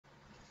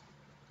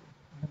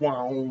That's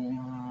how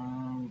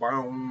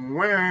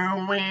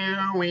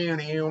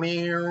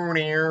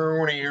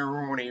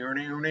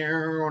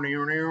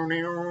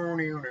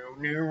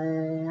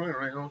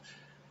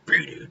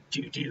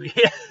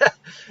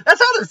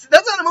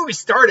the movie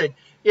started.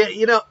 Yeah,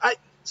 you know,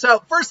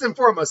 so first and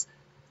foremost,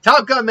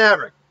 Top Gun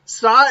Maverick.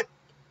 Saw it,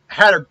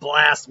 had a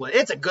blast with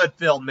it. It's a good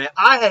film, man.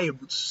 I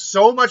had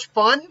so much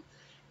fun,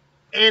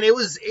 and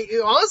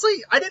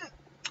honestly, I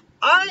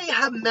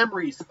have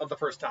memories of the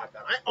first Top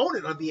Gun. I own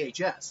it on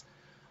VHS.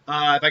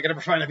 If I could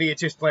ever find a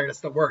VHS player that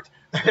still worked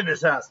in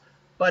this house.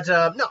 But,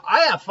 no,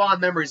 I have fond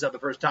memories of the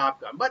first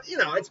Top Gun. But, you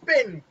know, it's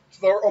been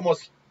for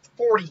almost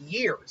 40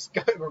 years.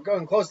 We're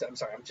going close to it. I'm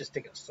sorry, I'm just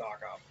taking a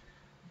sock off.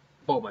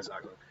 Pull my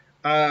sock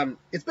off.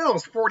 It's been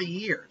almost 40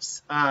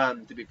 years.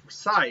 To be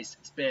precise,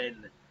 it's been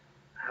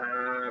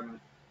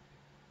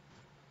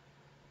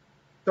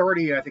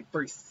 30, I think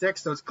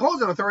 36. So it's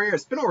closing on 30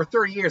 years. It's been over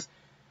 30 years.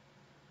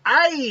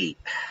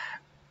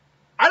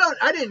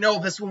 I didn't know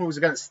if this one was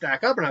going to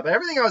stack up or not, but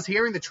everything I was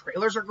hearing, the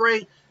trailers are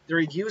great, the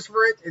reviews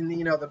for it, and,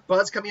 you know, the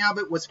buzz coming out of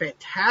it was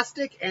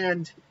fantastic,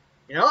 and,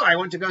 you know, I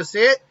went to go see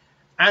it,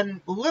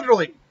 and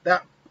literally,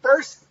 the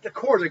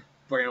chorus, like,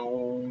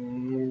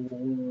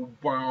 boom,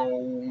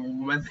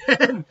 boom, and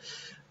then,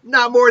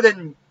 not more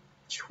than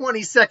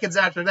 20 seconds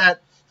after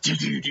that,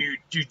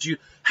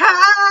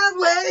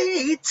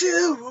 highway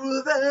to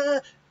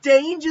the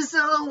danger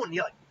zone,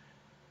 you're like,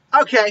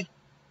 okay,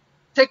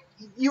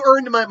 you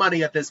earned my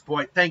money at this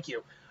point. Thank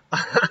you.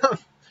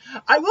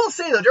 I will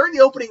say, though, during the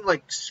opening,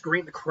 like,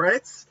 screen, the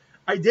credits,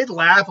 I did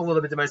laugh a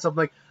little bit to myself.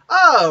 Like,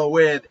 oh,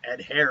 with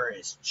Ed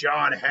Harris,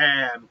 John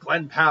Hamm,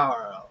 Glenn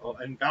Powell,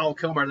 and Val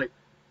Kilmer. Like,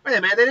 wait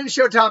a minute, they didn't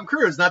show Tom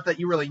Cruise. Not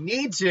that you really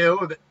need to.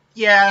 But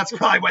yeah, that's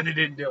probably why they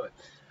didn't do it.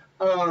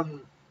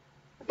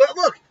 But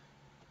look,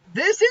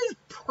 this is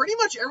pretty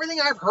much everything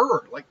I've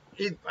heard. Like,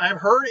 I've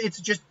heard it's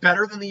just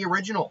better than the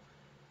original.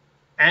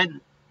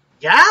 And,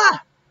 yeah.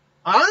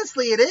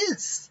 Honestly, it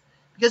is,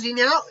 because it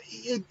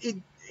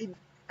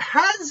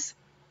has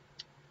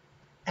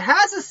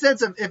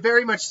a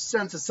very much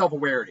sense of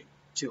self-awareness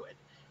to it.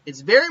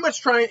 It's very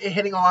much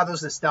hitting a lot of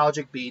those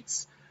nostalgic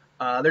beats.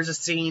 There's a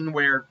scene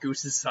where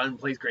Goose's son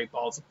plays Great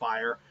Balls of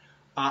Fire.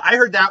 I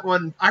heard that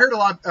one. I heard a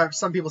lot of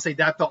some people say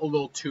that felt a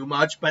little too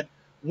much, but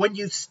when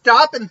you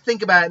stop and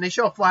think about it, and they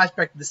show a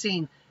flashback to the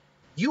scene,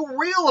 you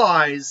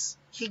realize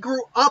he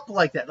grew up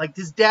like that. Like,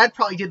 his dad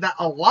probably did that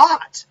a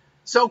lot.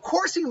 So, of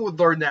course, he would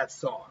learn that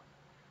song.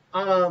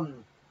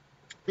 You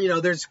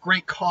know, there's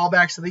great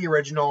callbacks to the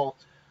original.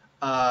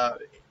 But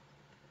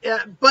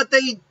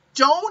they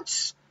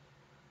don't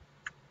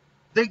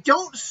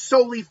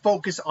solely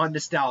focus on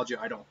nostalgia.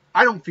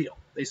 I don't feel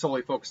they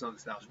solely focus on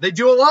nostalgia. They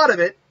do a lot of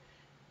it,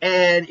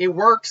 and it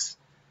works,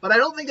 but I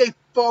don't think they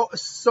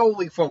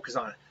solely focus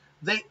on it.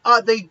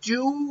 They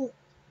do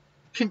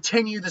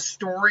continue the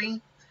story.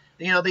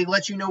 You know, they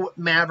let you know what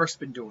Maverick's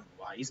been doing,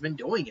 why he's been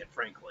doing it,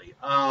 frankly.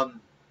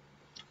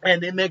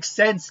 And it makes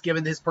sense,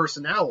 given his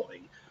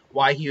personality,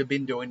 why he had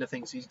been doing the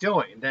things he's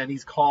doing. And then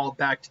he's called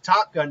back to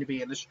Top Gun to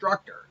be an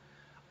instructor,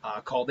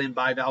 called in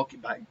by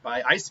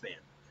Iceman.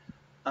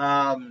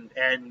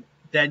 And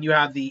then you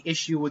have the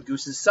issue with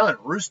Goose's son,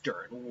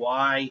 Rooster, and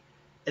why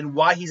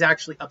he's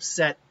actually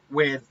upset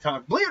with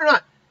Tom. Believe it or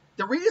not,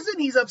 the reason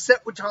he's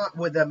upset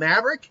with the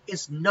Maverick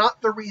is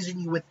not the reason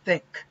you would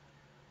think.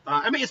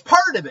 I mean, it's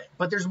part of it,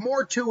 but there's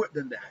more to it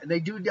than that, and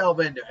they do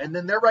delve into it. And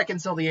then their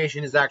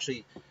reconciliation is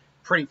actually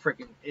pretty good.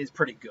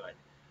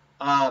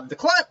 The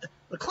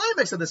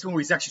climax of this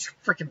movie is actually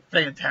freaking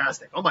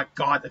fantastic. Oh my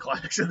god, the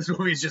climax of this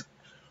movie is just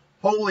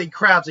holy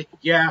crap! It's like,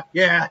 yeah,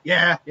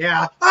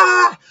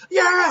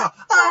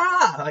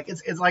 like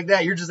it's like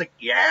that. You're just like,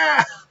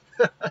 yeah.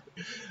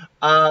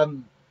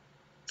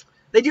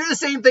 They do the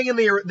same thing in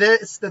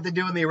that they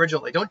do in the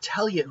original. They don't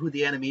tell you who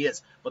the enemy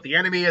is, but the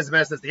enemy is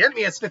the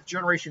enemy is 5th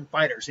generation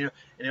fighters. You know,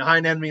 in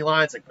behind enemy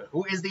lines, like, but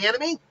who is the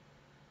enemy?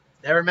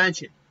 Never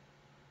mentioned.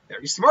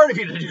 Very smart of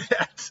you to do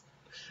that.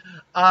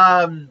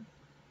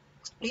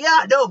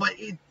 Yeah, no, but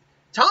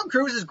Tom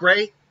Cruise is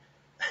great.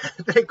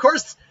 of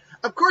course,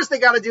 they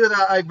got to do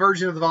a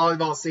version of the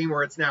volleyball scene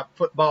where it's now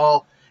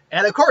football,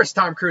 and of course,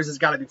 Tom Cruise has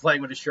got to be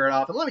playing with his shirt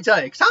off. And let me tell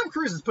you, Tom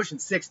Cruise is pushing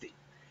 60.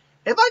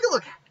 If I could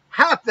look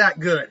half that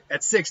good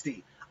at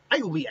 60, I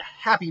will be a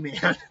happy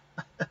man.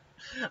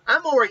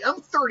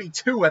 I'm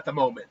 32 at the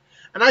moment,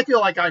 and I feel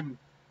like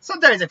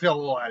sometimes I feel a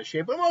little out of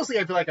shape, but mostly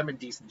I feel like I'm in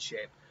decent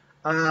shape.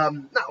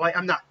 Not like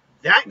I'm not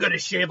that good a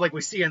shape like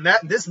we see in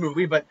this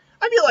movie, but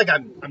I feel like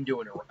I'm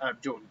doing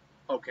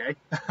okay.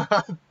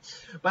 But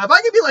if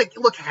I could be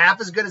look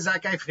half as good as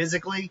that guy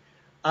physically,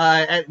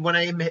 when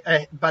I'm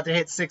about to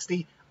hit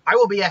 60, I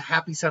will be a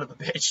happy son of a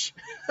bitch.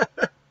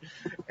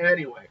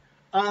 Anyway,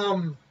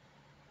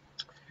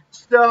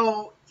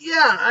 so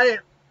yeah,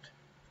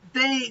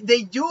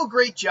 they do a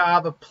great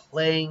job of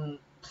playing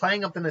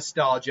up the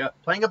nostalgia,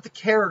 playing up the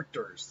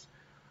characters.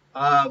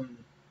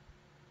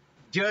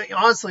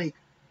 Honestly,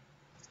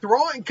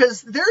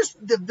 because there's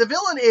the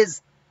villain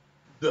is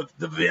the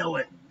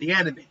villain, the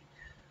enemy,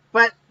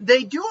 but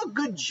they do a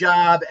good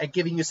job at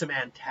giving you some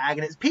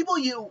antagonists, people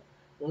you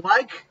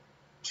like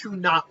to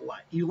not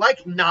like. You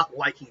like not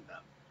liking them.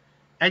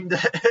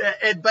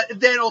 But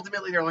then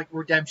ultimately they're like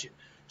redemption.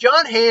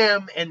 John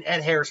Hamm and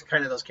Ed Harris are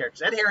kind of those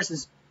characters. Ed Harris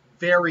is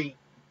very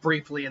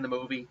briefly in the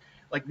movie,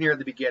 like near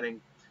the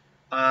beginning.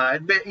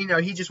 But,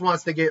 he just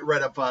wants to get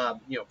rid of,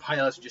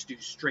 pilots and just do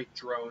straight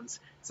drones.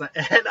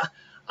 And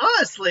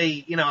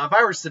honestly, if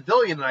I were a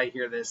civilian and I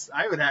hear this,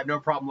 I would have no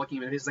problem looking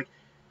at it. He's like,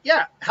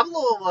 yeah, have a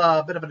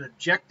little bit of an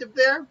objective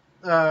there,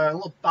 a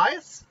little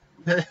bias.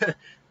 And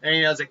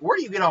I was like, where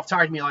do you get off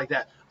talking to me like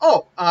that?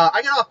 Oh,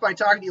 I get off by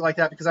talking to you like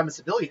that because I'm a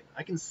civilian.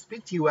 I can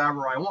speak to you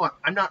however I want.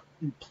 I'm not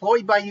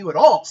employed by you at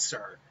all,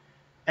 sir.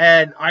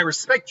 And I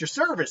respect your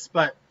service,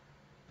 but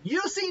you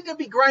seem to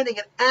be grinding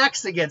an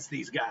axe against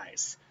these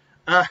guys.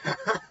 You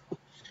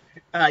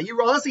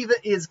honestly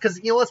is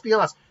because let's be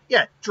honest.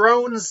 Yeah,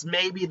 drones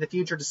may be the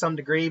future to some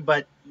degree,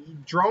 but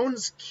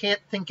drones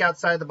can't think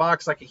outside the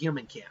box like a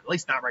human can. At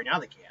least not right now.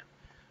 They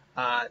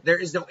can. There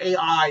is no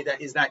AI that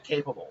is that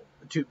capable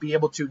to be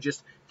able to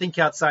just think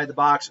outside the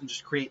box and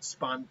just create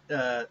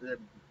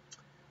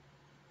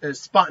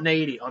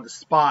spontaneity on the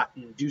spot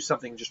and do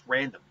something just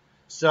random.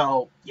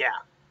 So yeah.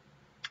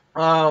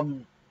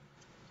 Then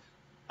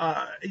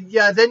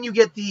you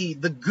get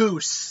the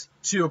goose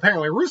to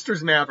apparently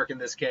Rooster's Maverick in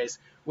this case,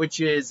 which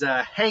is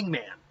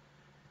Hangman,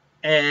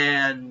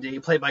 and he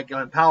played by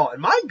Glenn Powell.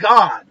 And my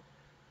God,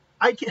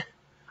 I don't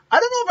know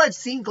if I've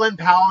seen Glenn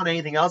Powell in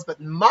anything else, but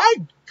my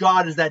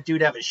God, does that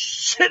dude have a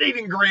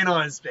shit-eating grin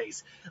on his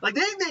face? Like,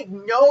 they make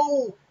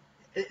no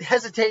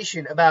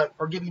hesitation about,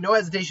 or give you no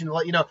hesitation to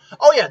let you know,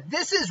 oh yeah,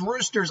 this is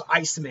Rooster's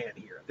Iceman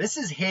here. This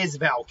is his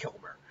Val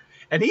Kilmer.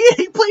 And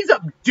he plays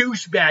up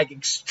douchebag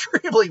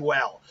extremely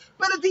well.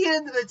 But at the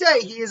end of the day,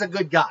 he is a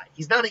good guy.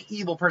 He's not an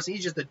evil person.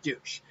 He's just a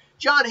douche.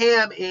 John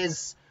Hamm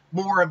is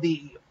more of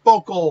the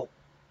vocal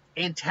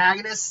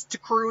antagonist to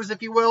Cruise,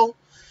 if you will.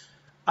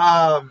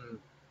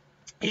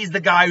 He's the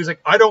guy who's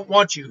like, I don't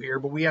want you here,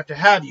 but we have to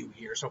have you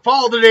here. So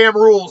follow the damn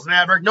rules,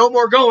 Maverick. No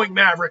more going,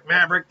 Maverick.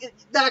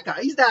 That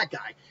guy. He's that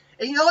guy.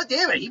 And you know what?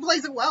 Damn it. He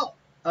plays it well.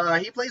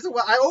 He plays it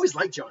well. I always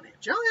like John Hamm.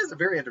 John Hamm is a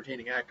very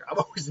entertaining actor. I've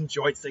always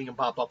enjoyed seeing him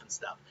pop up and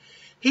stuff.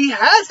 He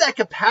has that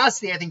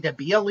capacity, I think, to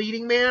be a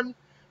leading man,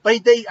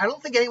 but I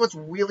don't think anyone's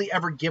really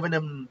ever given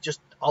him just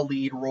a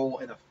lead role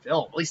in a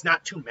film, at least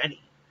not too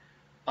many.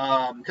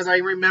 Because I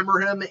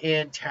remember him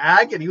in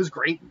Tag, and he was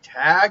great in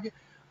Tag.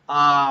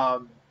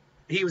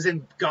 He was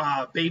in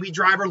Baby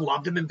Driver,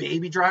 loved him in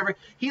Baby Driver.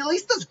 He at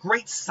least does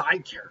great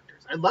side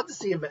characters. I'd love to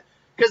see him,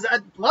 because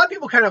a lot of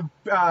people kind of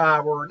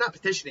were not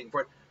petitioning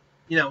for it.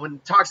 When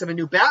talks of a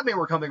new Batman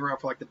were coming around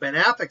for like the Ben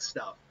Affleck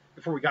stuff,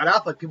 before we got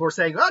out, like people were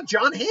saying, oh,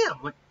 John Hamm.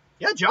 Like,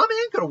 yeah, John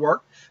Hamm could have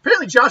worked.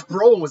 Apparently, Josh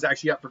Brolin was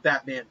actually up for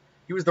Batman.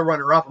 He was the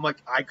runner-up. I'm like,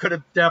 I could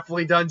have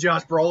definitely done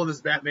Josh Brolin as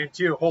Batman,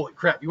 too. Holy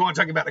crap. You want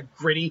to talk about a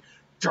gritty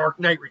Dark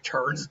Knight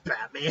Returns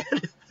Batman?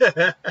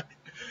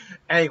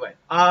 Anyway,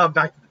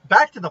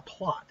 back to the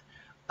plot.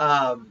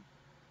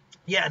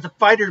 The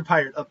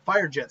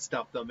fighter jet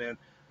stuff, though, man.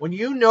 When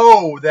you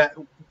know that,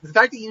 the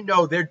fact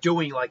that they're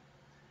doing like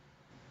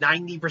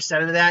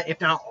 90% of that, if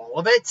not all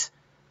of it,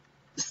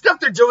 the stuff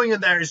they're doing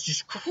in there is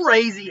just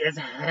crazy as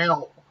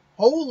hell.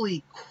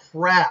 Holy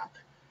crap.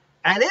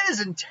 And it is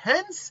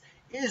intense.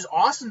 It is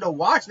awesome to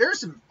watch. There are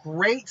some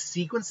great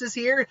sequences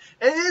here.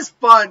 And it is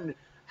fun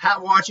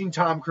watching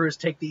Tom Cruise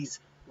take these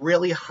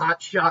really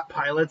hotshot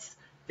pilots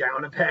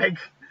down a peg.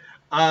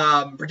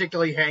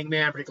 Particularly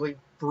Hangman, particularly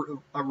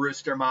a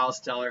Rooster, Miles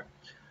Teller.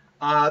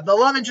 The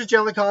love interest,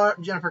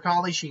 Jennifer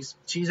Connelly,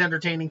 she's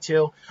entertaining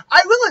too.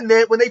 I will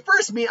admit, when they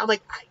first meet, I'm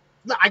like,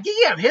 I get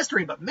you have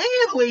history, but man,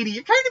 lady,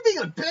 you're kind of being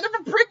a bit of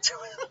a prick to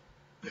him.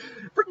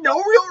 For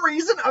no real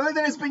reason other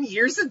than it's been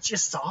years since you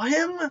saw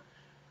him.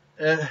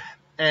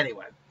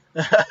 Anyway.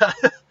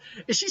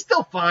 Is she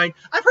still fine?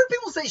 I've heard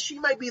people say she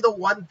might be the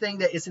one thing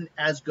that isn't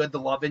as good. The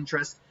love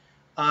interest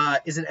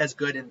isn't as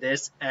good in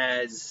this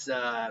as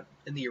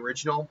in the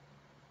original.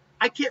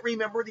 I can't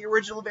remember the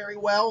original very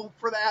well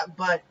for that,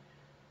 but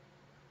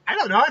I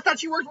don't know. I thought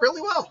she worked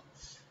really well.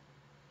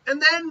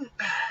 And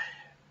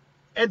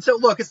so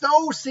look, it's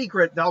no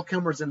secret Val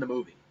Kilmer's in the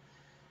movie.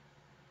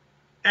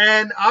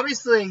 And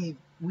obviously,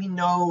 we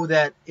know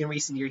that in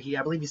recent years,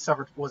 I believe he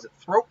suffered, was it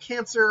throat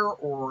cancer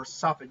or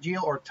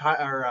esophageal or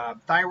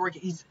thyroid?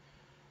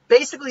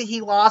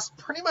 He lost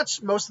pretty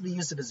much most of the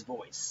use of his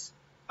voice.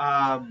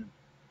 And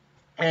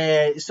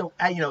so,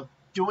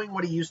 doing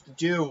what he used to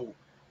do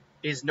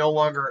is no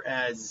longer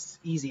as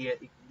easy.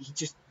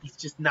 He's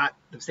just not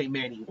the same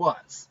man he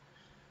was.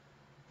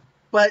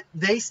 But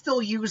they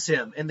still use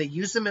him, and they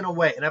use him in a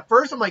way. And at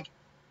first, I'm like,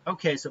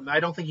 okay, so I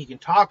don't think he can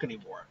talk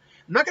anymore.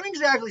 I'm not going to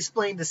exactly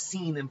explain the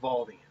scene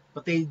involving it,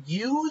 but they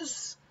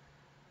use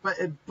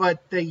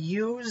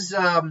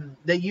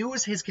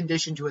his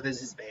condition to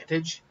his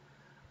advantage,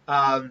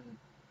 and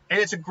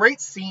it's a great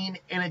scene,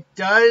 and it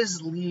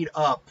does lead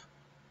up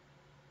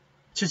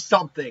to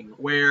something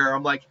where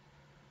I'm like,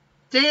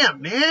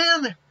 damn,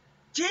 man,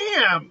 this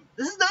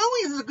is not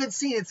only is it a good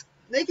scene, it's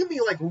making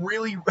me like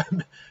really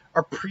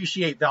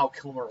appreciate Val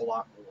Kilmer a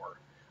lot more.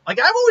 Like,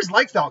 I've always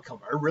liked Val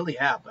Kilmer, I really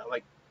have, but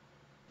like,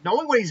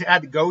 knowing what he's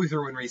had to go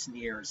through in recent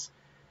years,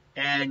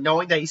 and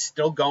knowing that he's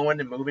still going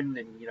and moving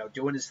and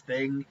doing his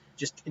thing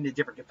just in a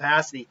different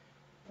capacity,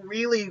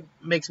 really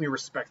makes me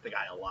respect the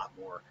guy a lot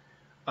more.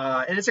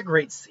 And it's a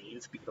great scene.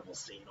 It's a beautiful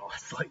scene,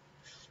 honestly.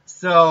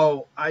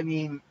 So, I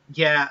mean,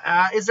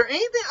 yeah. Is there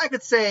anything I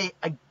could say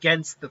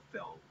against the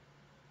film?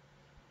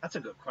 That's a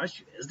good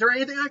question. Is there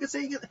anything I could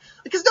say against?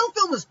 Because no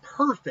film is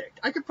perfect.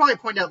 I could probably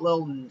point out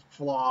little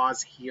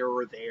flaws here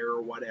or there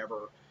or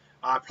whatever.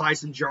 Probably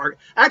some jargon.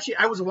 Actually,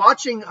 I was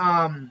watching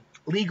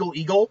Legal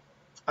Eagle,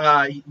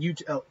 a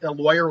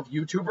lawyer,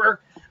 YouTuber,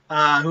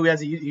 who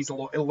has he's a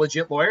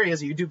legit lawyer. He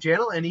has a YouTube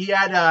channel, and he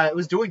had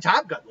was doing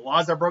Top Gun, the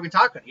laws that are broken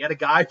Top Gun. He had a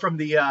guy from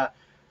the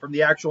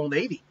actual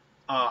Navy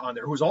on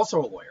there who's also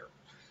a lawyer,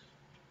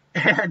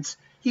 and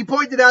he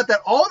pointed out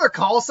that all their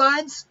call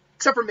signs,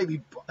 except for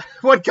maybe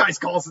one guy's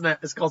call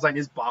sign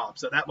is Bob,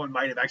 so that one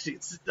might have actually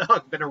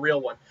been a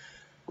real one.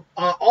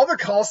 All their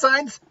call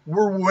signs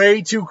were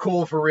way too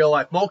cool for real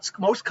life.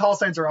 Most call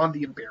signs are on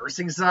the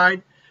embarrassing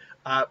side.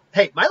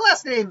 Hey, my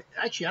last name,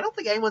 actually, I don't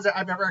think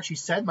I've ever actually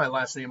said my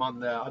last name on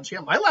the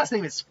channel. My last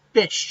name is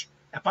Fish,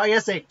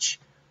 F-I-S-H.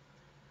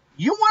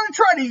 You want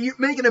to try to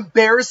make an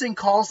embarrassing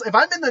call? If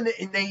I'm in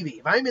the Navy,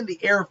 if I'm in the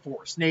Air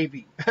Force,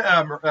 Navy,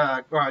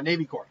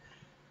 Navy Corps,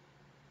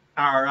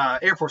 or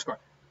Air Force Corps,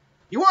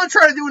 you want to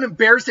try to do an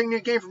embarrassing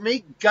nickname for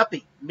me?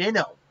 Guppy,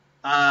 Minnow,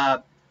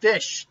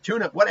 Fish,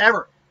 Tuna,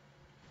 whatever.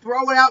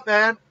 Throw it out,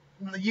 man.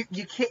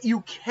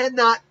 You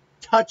cannot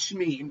touch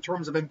me in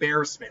terms of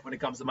embarrassment when it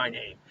comes to my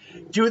name.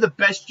 Do the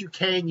best you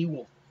can. You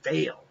will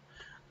fail.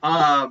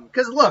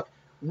 Because look,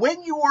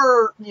 when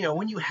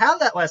you have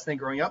that last name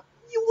growing up,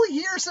 you will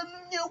hear some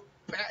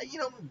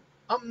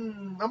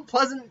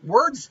unpleasant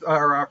words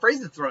or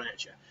phrases thrown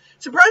at you.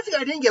 Surprisingly,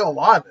 I didn't get a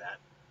lot of that,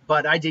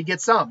 but I did get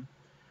some.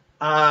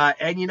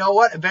 And you know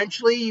what?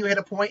 Eventually, you hit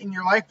a point in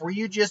your life where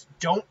you just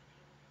don't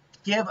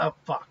give a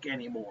fuck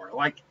anymore.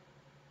 Like,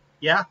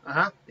 yeah.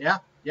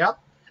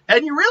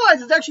 And you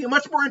realize it's actually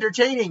much more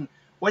entertaining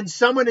when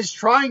someone is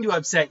trying to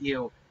upset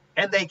you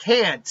and they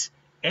can't,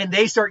 and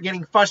they start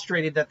getting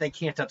frustrated that they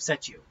can't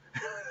upset you.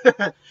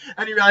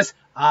 And you realize,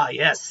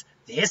 yes,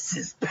 this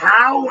is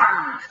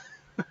power.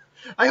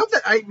 I hope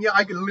that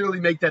I can literally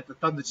make that the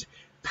thumb.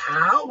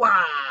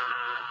 Power.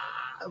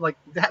 Like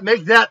that.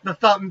 Make that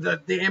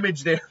the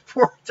image there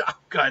for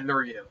Top Gun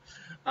or you.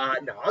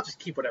 No, I'll just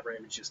keep whatever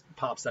image just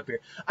pops up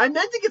here. I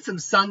meant to get some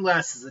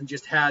sunglasses and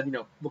just have,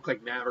 look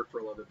like Maverick for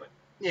a little bit, but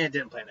yeah, it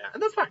didn't plan out,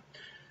 and that's fine.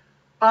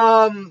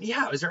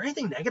 Yeah, is there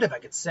anything negative I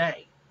could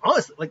say?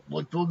 Honestly, like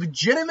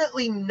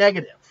legitimately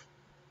negative.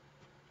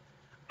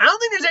 I don't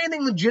think there's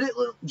anything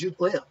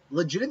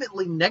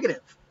legitimately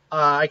negative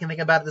I can think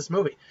about in this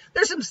movie.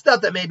 There's some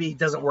stuff that maybe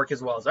doesn't work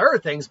as well as other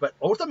things, but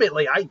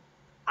ultimately,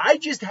 I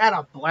just had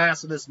a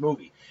blast with this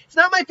movie. It's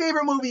not my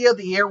favorite movie of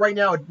the year right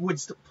now. It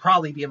would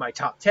probably be in my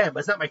top 10, but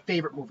it's not my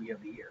favorite movie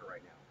of the year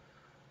right now.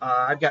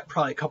 I've got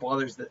probably a couple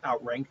others that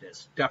outrank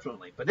this,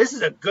 definitely. But this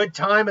is a good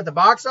time at the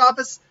box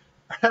office.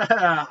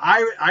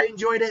 I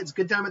enjoyed it. It's a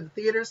good time at the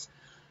theaters.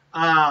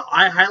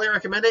 I highly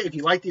recommend it. If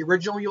you like the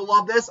original, you'll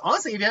love this.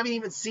 Honestly, if you haven't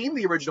even seen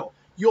the original,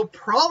 you'll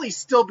probably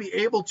still be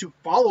able to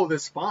follow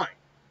this fine.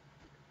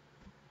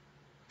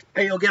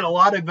 And you'll get a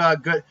lot of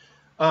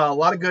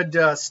good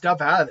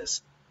stuff out of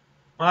this.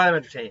 A lot of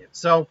entertainment.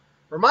 So,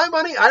 for my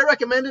money, I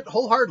recommend it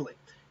wholeheartedly.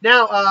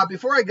 Now,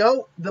 before I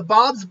go, the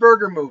Bob's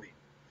Burger movie.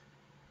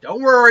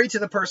 Don't worry to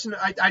the person.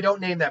 I don't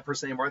name that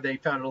person anymore. They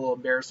found it a little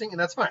embarrassing, and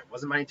that's fine. It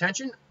wasn't my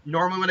intention.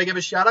 Normally, when I give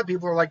a shout out,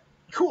 people are like,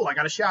 "Cool, I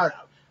got a shout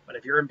out." But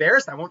if you're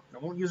embarrassed, I won't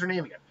use her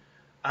name again.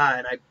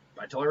 And I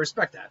totally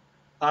respect that.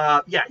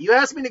 Yeah, you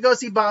asked me to go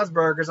see Bob's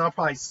Burgers. I'll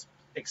probably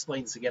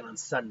explain this again on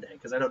Sunday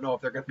because I don't know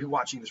if they're going to be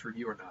watching this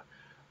review or not.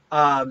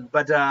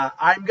 But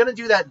I'm going to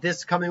do that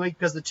this coming week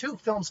because the two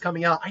films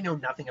coming out, I know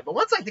nothing about.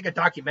 One's, I think, a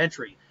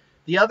documentary.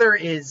 The other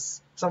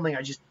is something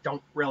I just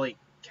don't really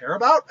care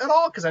about at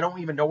all because I don't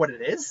even know what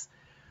it is.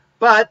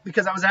 But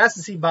because I was asked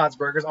to see Bob's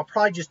Burgers, I'll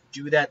probably just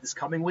do that this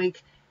coming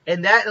week.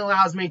 And that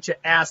allows me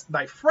to ask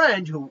my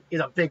friend, who is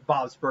a big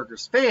Bob's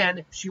Burgers fan,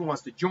 if she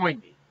wants to join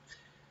me.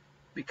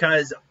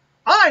 Because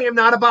I am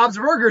not a Bob's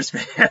Burgers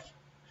fan.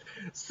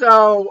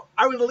 So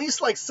I would at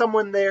least like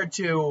someone there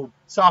to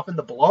soften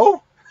the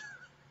blow.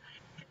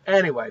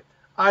 Anyway,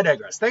 I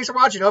digress. Thanks for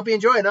watching. Hope you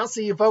enjoyed. And I'll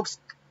see you folks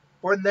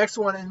for the next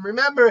one. And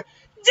remember,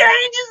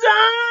 danger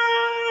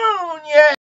zone! Yeah!